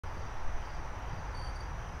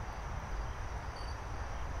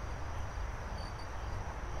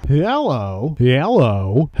Hello,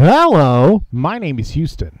 hello, hello. My name is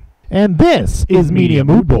Houston, and this is Media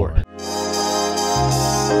Mood Board.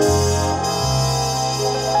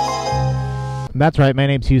 That's right, my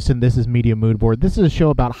name's Houston, this is Media Mood Board. This is a show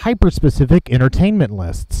about hyper-specific entertainment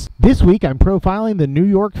lists. This week I'm profiling the New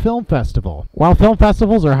York Film Festival. While film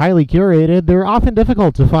festivals are highly curated, they're often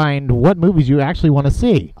difficult to find what movies you actually want to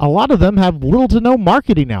see. A lot of them have little to no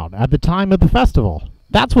marketing out at the time of the festival.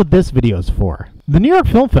 That's what this video is for. The New York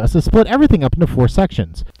Film Fest has split everything up into 4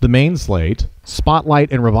 sections: the main slate,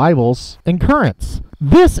 spotlight and revivals, and currents.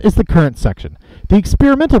 This is the current section, the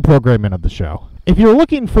experimental programming of the show. If you're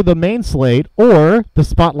looking for the main slate or the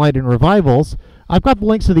spotlight and revivals, I've got the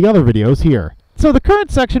links to the other videos here. So the current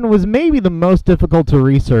section was maybe the most difficult to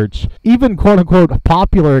research. Even quote-unquote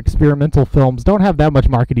popular experimental films don't have that much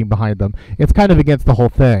marketing behind them. It's kind of against the whole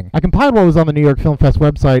thing. I compiled what was on the New York Film Fest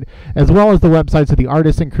website, as well as the websites of the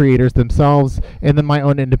artists and creators themselves, and then my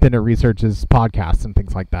own independent researches, podcasts, and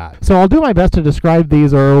things like that. So I'll do my best to describe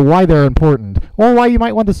these, or why they're important, or why you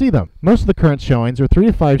might want to see them. Most of the current showings are 3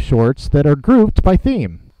 to 5 shorts that are grouped by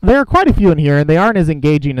theme. There are quite a few in here, and they aren't as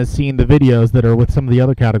engaging as seeing the videos that are with some of the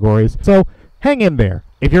other categories, so hang in there.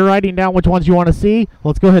 If you're writing down which ones you want to see,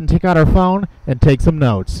 let's go ahead and take out our phone and take some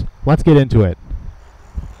notes. Let's get into it.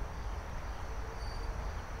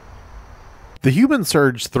 The Human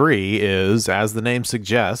Surge 3 is, as the name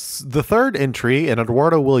suggests, the third entry in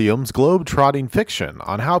Eduardo Williams' globe-trotting fiction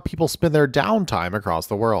on how people spend their downtime across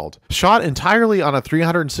the world. Shot entirely on a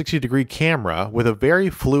 360-degree camera with a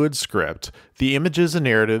very fluid script, the images and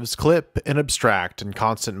narratives clip and abstract in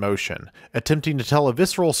constant motion, attempting to tell a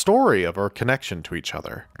visceral story of our connection to each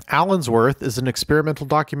other. Allensworth is an experimental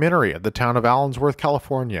documentary of the town of Allensworth,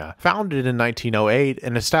 California, founded in 1908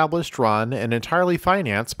 and established, run, and entirely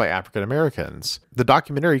financed by African Americans. The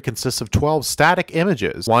documentary consists of 12 static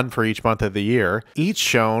images, one for each month of the year, each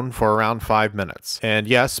shown for around 5 minutes. And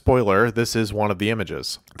yes, spoiler, this is one of the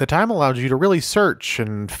images. The time allows you to really search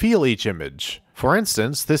and feel each image. For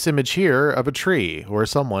instance, this image here of a tree where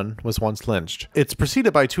someone was once lynched. It's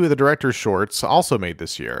preceded by 2 of the director's shorts also made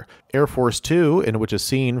this year. Air Force 2, in which a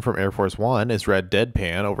scene from Air Force 1 is read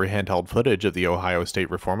deadpan over handheld footage of the Ohio State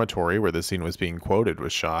Reformatory where the scene was being quoted,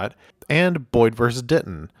 was shot. And Boyd vs.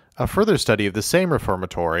 Denton, a further study of the same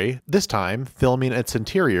reformatory, this time filming its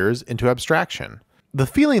interiors into abstraction. The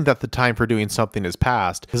feeling that the time for doing something is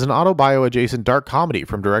past is an autobio-adjacent dark comedy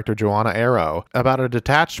from director Joanna Arrow about a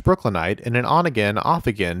detached Brooklynite in an on-again,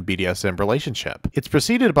 off-again BDSM relationship. It's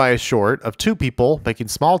preceded by a short of 2 people making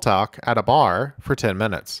small talk at a bar for 10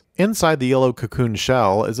 minutes. Inside the yellow cocoon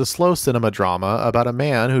shell is a slow cinema drama about a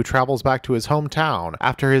man who travels back to his hometown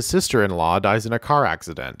after his sister-in-law dies in a car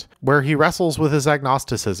accident, where he wrestles with his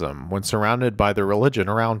agnosticism when surrounded by the religion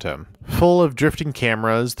around him. Full of drifting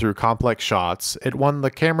cameras through complex shots, it won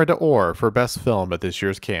the Camera d'Or for Best Film at this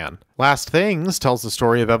year's Cannes. Last Things tells the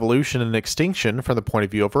story of evolution and extinction from the point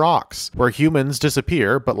of view of rocks, where humans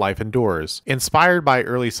disappear but life endures. Inspired by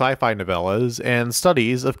early sci-fi novellas and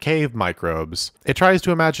studies of cave microbes, it tries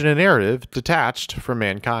to imagine a narrative detached from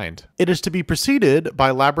mankind. It is to be preceded by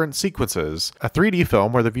Labyrinth Sequences, a 3D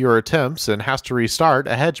film where the viewer attempts and has to restart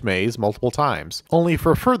a hedge maze multiple times, only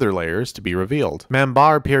for further layers to be revealed.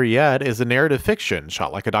 Mambar Pierrette is a narrative fiction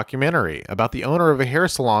shot like a documentary about the owner of a hair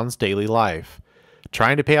salon's daily life,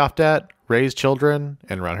 trying to pay off debt, raise children,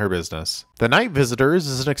 and run her business. The Night Visitors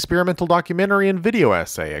is an experimental documentary and video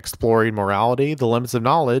essay exploring morality, the limits of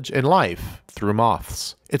knowledge, and life through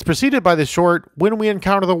moths. It's preceded by the short When We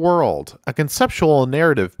Encounter the World, a conceptual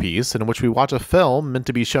narrative piece in which we watch a film meant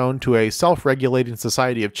to be shown to a self-regulating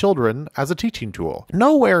society of children as a teaching tool.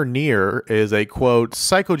 Nowhere Near is a, quote,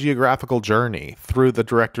 psychogeographical journey through the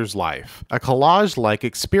director's life, a collage-like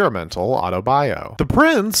experimental autobio. The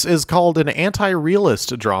Prince is called an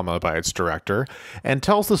anti-realist drama by its director, and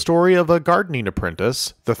tells the story of a gardening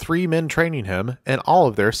apprentice, the 3 men training him, and all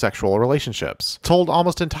of their sexual relationships, told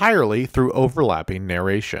almost entirely through overlapping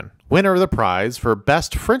narration. Winner of the prize for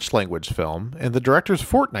Best French Language Film in the Director's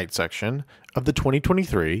Fortnight section of the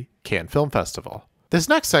 2023 Cannes Film Festival. This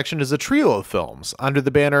next section is a trio of films under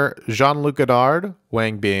the banner Jean-Luc Godard,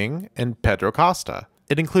 Wang Bing, and Pedro Costa.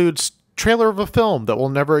 It includes trailer of a film that will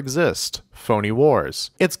never exist, Phony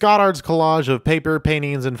Wars. It's Godard's collage of paper,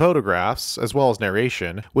 paintings, and photographs, as well as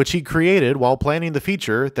narration, which he created while planning the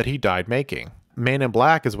feature that he died making. Man in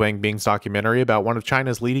Black is Wang Bing's documentary about one of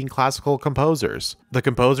China's leading classical composers. The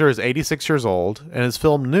composer is 86 years old and is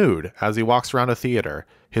filmed nude as he walks around a theater,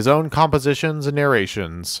 his own compositions and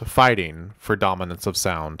narrations fighting for dominance of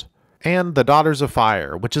sound. And The Daughters of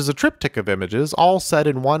Fire, which is a triptych of images all set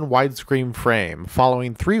in one widescreen frame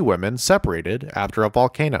following 3 women separated after a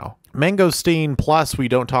volcano. Mangosteen plus We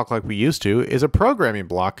Don't Talk Like We Used To is a programming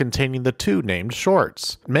block containing the two named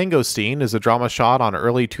shorts. Mangosteen is a drama shot on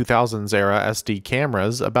early 2000s era SD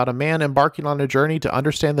cameras about a man embarking on a journey to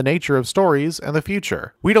understand the nature of stories and the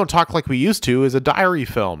future. We Don't Talk Like We Used To is a diary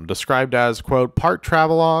film described as, quote, part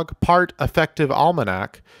travelogue, part effective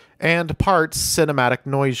almanac, and part cinematic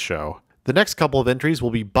noise show. The next couple of entries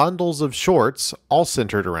will be bundles of shorts, all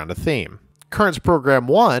centered around a theme. Currents Program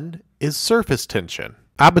 1 is Surface Tension.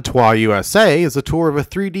 Abattoir, U.S.A. is a tour of a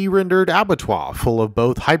 3D rendered abattoir full of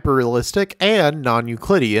both hyperrealistic and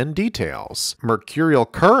non-Euclidean details. Mercurial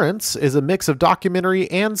Currents is a mix of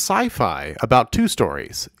documentary and sci-fi about two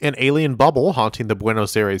stories: an alien bubble haunting the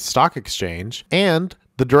Buenos Aires Stock Exchange, and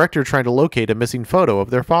the director trying to locate a missing photo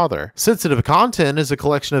of their father. Sensitive Content is a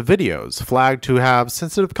collection of videos flagged to have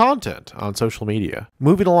sensitive content on social media.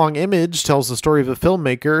 Moving Along Image tells the story of a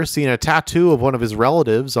filmmaker seeing a tattoo of one of his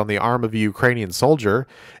relatives on the arm of a Ukrainian soldier,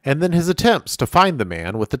 and then his attempts to find the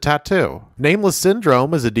man with the tattoo. Nameless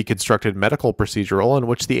Syndrome is a deconstructed medical procedural in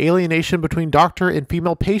which the alienation between doctor and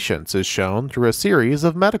female patients is shown through a series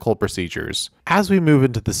of medical procedures. As we move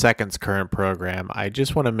into the second's current program, I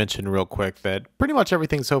just want to mention real quick that pretty much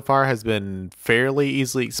everything so far has been fairly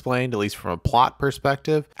easily explained, at least from a plot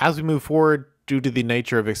perspective. As we move forward, due to the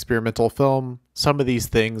nature of experimental film, some of these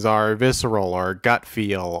things are visceral or gut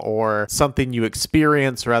feel or something you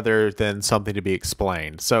experience rather than something to be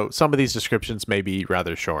explained. So some of these descriptions may be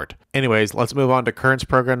rather short. Anyways, let's move on to Currents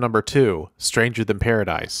Program number 2, Stranger Than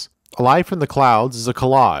Paradise. Alive from the Clouds is a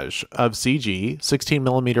collage of CG,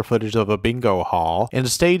 16mm footage of a bingo hall, and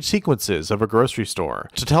stage sequences of a grocery store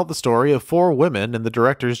to tell the story of 4 women in the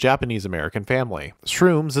director's Japanese-American family.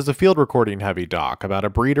 Shrooms is a field recording heavy doc about a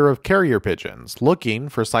breeder of carrier pigeons looking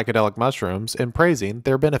for psychedelic mushrooms and praising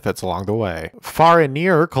their benefits along the way. Far and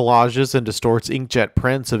Near collages and distorts inkjet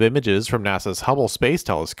prints of images from NASA's Hubble Space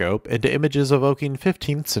Telescope into images evoking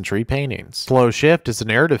 15th century paintings. Slow Shift is a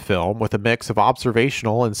narrative film with a mix of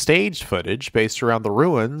observational and staged footage based around the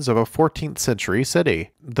ruins of a 14th century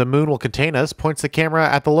city. The Moon Will Contain Us points the camera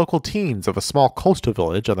at the local teens of a small coastal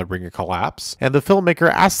village on the brink of collapse, and the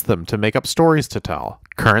filmmaker asks them to make up stories to tell.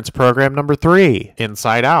 Currents Program number 3,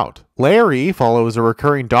 Inside Out. Larry follows a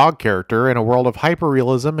recurring dog character in a world of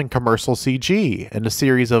hyperrealism and commercial CG in a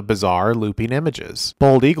series of bizarre looping images.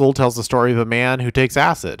 Bold Eagle tells the story of a man who takes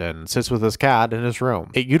acid and sits with his cat in his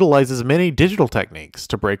room. It utilizes many digital techniques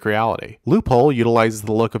to break reality. Loophole utilizes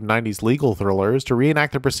the look of 90s legal thrillers to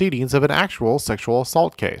reenact the proceedings of an actual sexual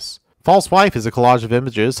assault case. False Wife is a collage of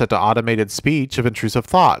images set to automated speech of intrusive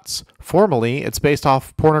thoughts. Formally, it's based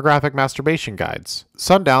off pornographic masturbation guides.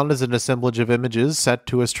 Sundown is an assemblage of images set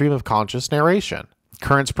to a stream of conscious narration.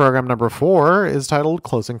 Currents Program number 4 is titled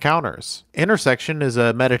Close Encounters. Intersection is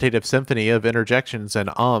a meditative symphony of interjections and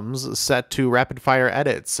ums set to rapid-fire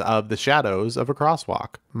edits of the shadows of a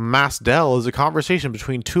crosswalk. Mast-Del is a conversation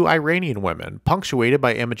between 2 Iranian women, punctuated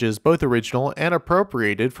by images both original and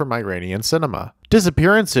appropriated from Iranian cinema.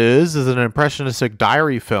 Disappearances is an impressionistic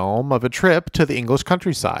diary film of a trip to the English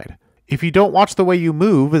countryside. If You Don't Watch the Way You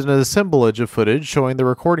Move is an assemblage of footage showing the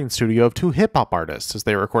recording studio of 2 hip-hop artists as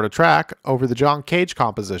they record a track over the John Cage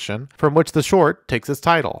composition from which the short takes its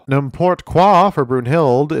title. N'importe Quoi for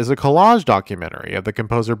Brunhild is a collage documentary of the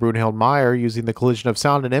composer Brunhild Meyer using the collision of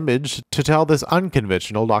sound and image to tell this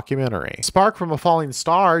unconventional documentary. Spark from a Falling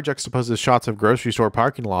Star juxtaposes shots of grocery store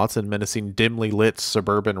parking lots and menacing dimly lit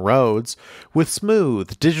suburban roads with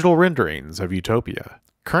smooth digital renderings of utopia.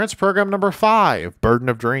 Currents Program number 5, Burden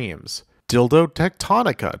of Dreams.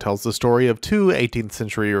 Dildotectonics tells the story of 2 18th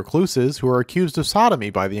century recluses who are accused of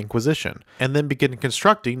sodomy by the Inquisition, and then begin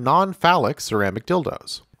constructing non-phallic ceramic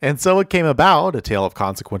dildos. And So It Came About, A Tale of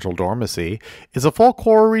Consequential Dormancy, is a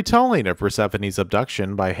folklore retelling of Persephone's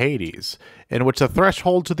abduction by Hades, in which the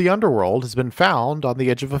threshold to the underworld has been found on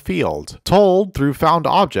the edge of a field, told through found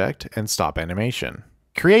object and stop animation.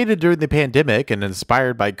 Created during the pandemic and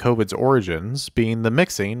inspired by COVID's origins being the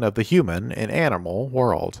mixing of the human and animal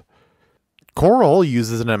world. Coral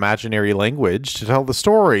uses an imaginary language to tell the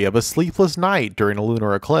story of a sleepless night during a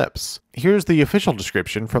lunar eclipse. Here's the official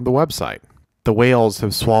description from the website. The whales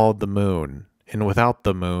have swallowed the moon, and without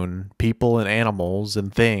the moon, people and animals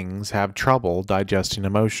and things have trouble digesting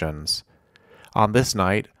emotions. On this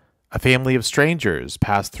night, a family of strangers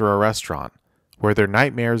pass through a restaurant, where their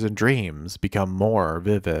nightmares and dreams become more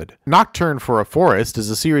vivid. Nocturne for a Forest is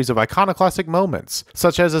a series of iconoclastic moments,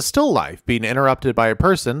 such as a still life being interrupted by a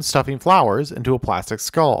person stuffing flowers into a plastic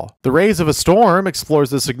skull. The Rays of a Storm explores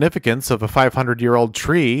the significance of a 500-year-old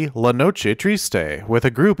tree, La Noche Triste, with a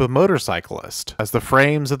group of motorcyclists, as the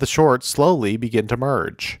frames of the short slowly begin to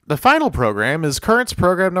merge. The final program is Currents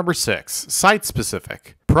Program number 6, Site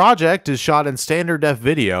Specific. Project is shot in standard def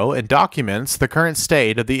video and documents the current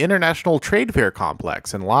state of the International Trade Fair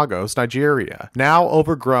Complex in Lagos, Nigeria, now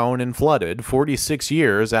overgrown and flooded 46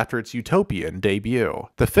 years after its utopian debut.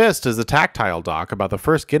 The Fist is a tactile doc about the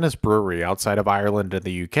first Guinness brewery outside of Ireland and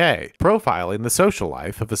the UK, profiling the social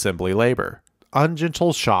life of assembly labor.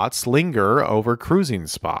 Ungentle shots linger over cruising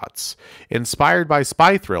spots. Inspired by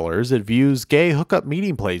spy thrillers, it views gay hookup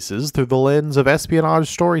meeting places through the lens of espionage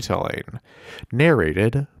storytelling.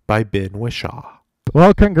 Narrated by Ben Wishaw.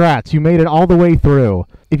 Well, congrats, you made it all the way through.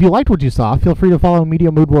 If you liked what you saw, feel free to follow Media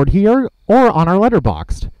Mood Board here or on our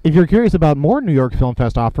Letterboxd. If you're curious about more New York Film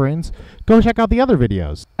Fest offerings, go check out the other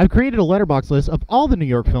videos. I've created a Letterboxd list of all the New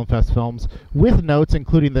York Film Fest films with notes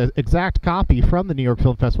including the exact copy from the New York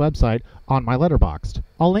Film Fest website on my Letterboxd.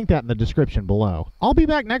 I'll link that in the description below. I'll be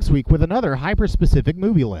back next week with another hyper-specific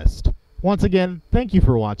movie list. Once again, thank you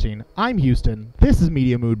for watching. I'm Houston. This is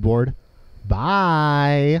Media Mood Board.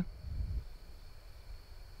 Bye!